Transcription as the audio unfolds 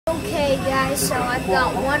Okay guys, so I've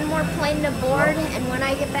got one more plane to board, and when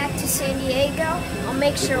I get back to San Diego, I'll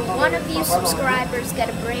make sure one of you subscribers get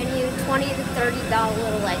a brand new $20 to $30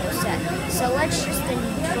 little Lego set. So let's just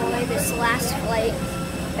enjoy this last flight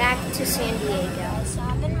back to San Diego. So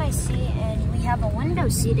I'm in my seat and we have a window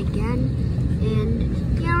seat again,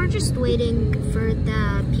 and yeah, we're just waiting for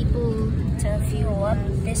the people to fuel up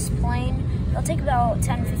this plane. It'll take about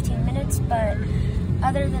 10-15 minutes, but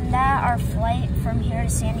other than that, our flight from here to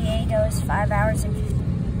San Diego is 4 hours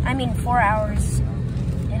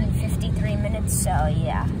and 53 minutes, so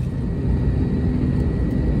yeah.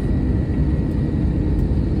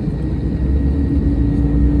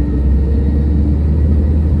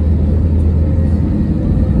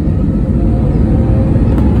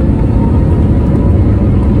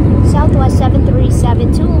 Southwest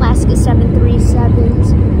 737, to Alaska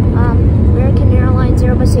 737s. American Airlines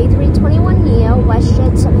Airbus A321neo,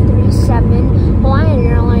 WestJet 737, Hawaiian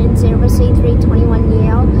Airlines Airbus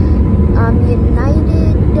A321neo,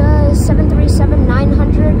 United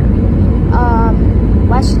 737-900,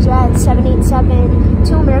 WestJet 787,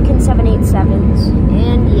 2 American 787s,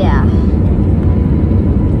 and yeah,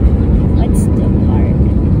 let's depart.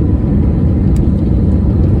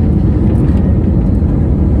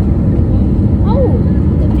 Oh,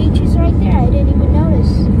 the beach is right there. I didn't even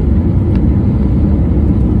notice.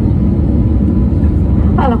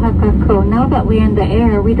 Aloha Kako. Now that we're in the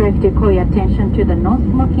air, we'd like to call your attention to the no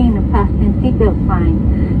smoking and fasten seatbelt sign.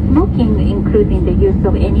 Smoking, including the use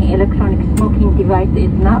of any electronic smoking device,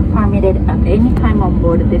 is not permitted at any time on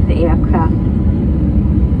board this aircraft.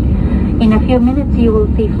 In a few minutes, you will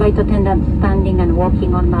see flight attendants standing and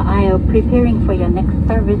walking on the aisle, preparing for your next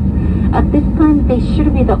service. At this time, they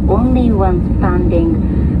should be the only ones standing.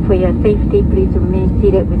 For your safety, please remain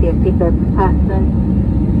seated with your seatbelts fastened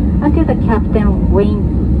until the captain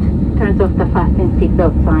turns off the fasten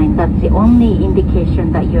seatbelt sign. That's the only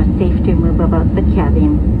indication that you're safe to move about the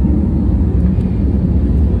cabin.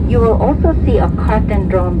 You will also see a curtain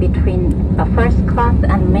drawn between a first class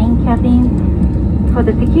and main cabin. For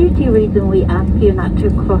the security reason, we ask you not to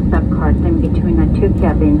close that curtain between the two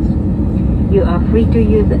cabins. You are free to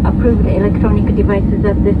use approved electronic devices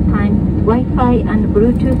at this time. Wi-Fi and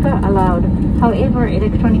Bluetooth are allowed. However,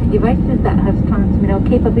 electronic devices that have transmittal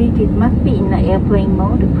capabilities must be in the airplane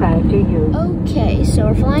mode prior to use. Okay, so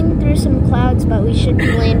we're flying through some clouds, but we should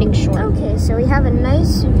be landing shortly. Okay, so we have a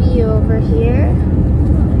nice view over here,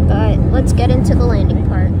 but let's get into the landing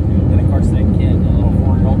part. And of course that kid, the little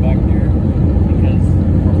 4-year-old back there, because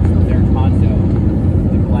from their condo,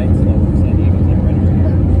 the glide slope for San Diego's like right over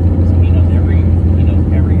here. So he knows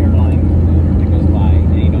every airline that goes by,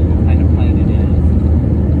 and he knows what kind of plane it is.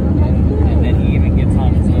 And then he even gets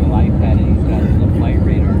on his little iPad and he's got the flight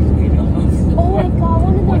radar, so he knows. Oh my god,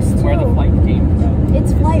 one of those too. Where the flight came from.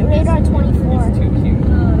 It's Flight Radar 24. It's too cute.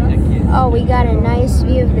 That kid. Oh, we got a nice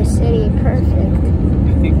view of the city. Perfect.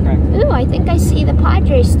 Ooh, I think I see the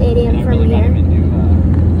Padres Stadium from here.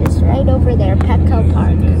 It's right over there, Petco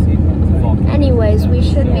Park. Anyways, we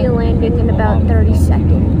should be landing in about 30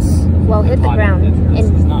 seconds. Well, hit the ground in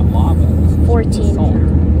 14,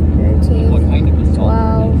 13,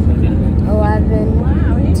 12,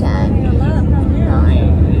 11, 10,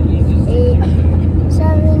 9, 8,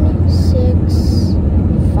 7, 6,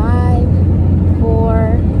 5,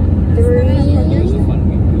 4, 3,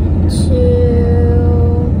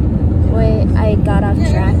 2, wait, I got off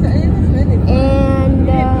track. And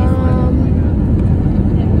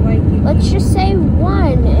let's just say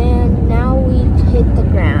 1, and now we've hit the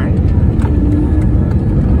ground.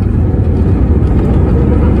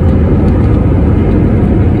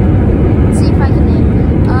 Let's see if I can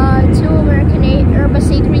name 2 American Airbus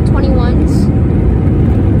A321s.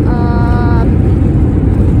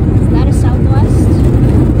 Is that a Southwest?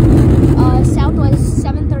 Southwest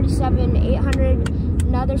 737-800.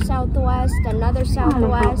 Another Southwest,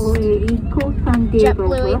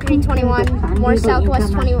 JetBlue A321, more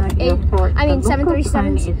Southwest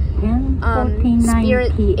 737s,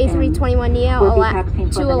 Spirit A321neo,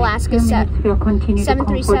 2 Alaska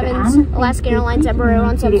 737s, Alaska Airlines Embraer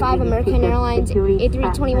 175, American Airlines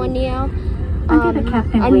A321neo,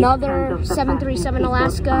 another 737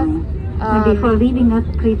 Alaska. Before leaving us,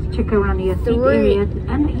 please check around your seat areas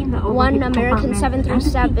and in the 1 American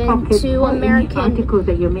 737, 2 American,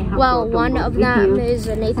 well, one of them is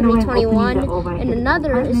an A321, and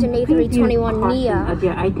another is an A321neo. As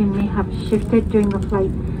your item may have shifted during the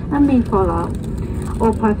flight and may fall out.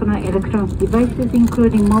 All personal electronic devices,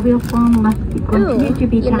 including mobile phone, must continue to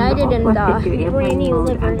be turned off or set to airplane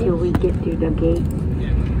mode until we get to the gate.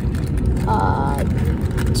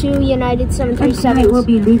 2 United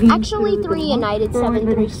 737s. Actually, 3 United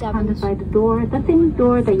 737s. By the door, the same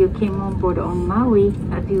door that you came on board on Maui.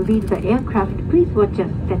 As you leave the aircraft, please watch your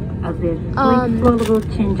step as the flight flow will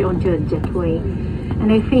change onto a jetway.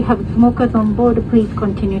 And if you have smokers on board, please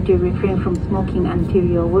continue to refrain from smoking until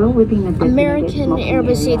you're well within a designated American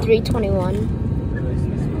Airbus area. A321.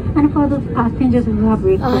 And for those passengers who have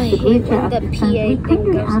requested wheelchair assistance, we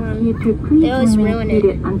kindly ask you to please remain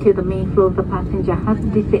seated until the main floor of the passenger has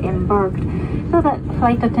disembarked, so that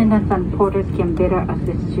flight attendants and porters can better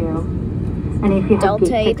assist you. And if you have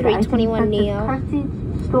Delta A321neo, car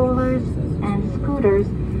seats, strollers, and scooters,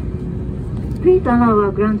 please allow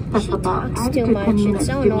our ground staff about 5 to 10 minutes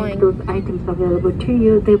to make those items available to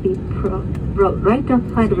you. They'll be brought right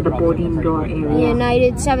outside of the boarding door area.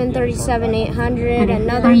 United 737-800,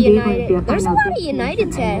 another United. There's a lot of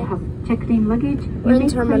United today. Checked-in luggage. We're in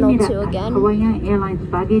Terminal 2 again. Hawaiian Airlines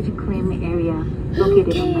baggage claim area,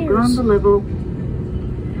 located on the ground level.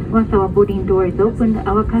 Once our boarding door is opened,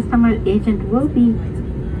 our customer agent will be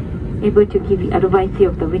able to give you advice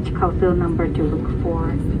of the which console number to look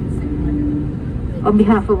for. On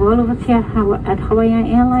behalf of all of us here at Hawaiian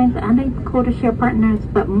Airlines and its codeshare partners,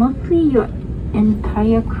 but mostly your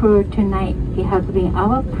entire crew tonight, it has been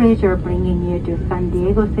our pleasure bringing you to San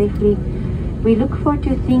Diego safely. We look forward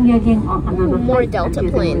to seeing you again on another more Delta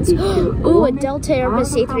planes. Ooh, a Delta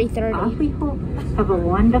Airbus A330. We hope have a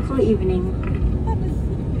wonderful evening.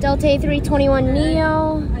 Delta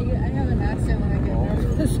A321neo.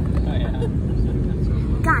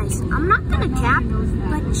 Guys, I'm not gonna cap,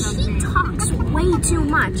 but she talks way too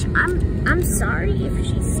much. I'm sorry if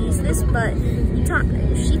she sees this, but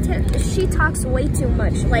she talks way too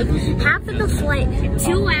much. Like half of the flight,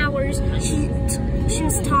 2 hours, she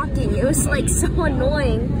was talking. It was like so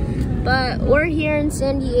annoying. But we're here in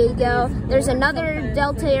San Diego. There's another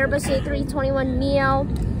Delta Airbus A321neo,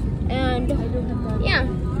 and yeah.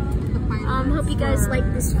 Hope you guys like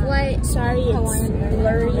this flight. Sorry it's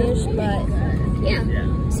blurry-ish, but yeah.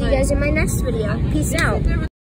 See you guys in my next video. Peace out.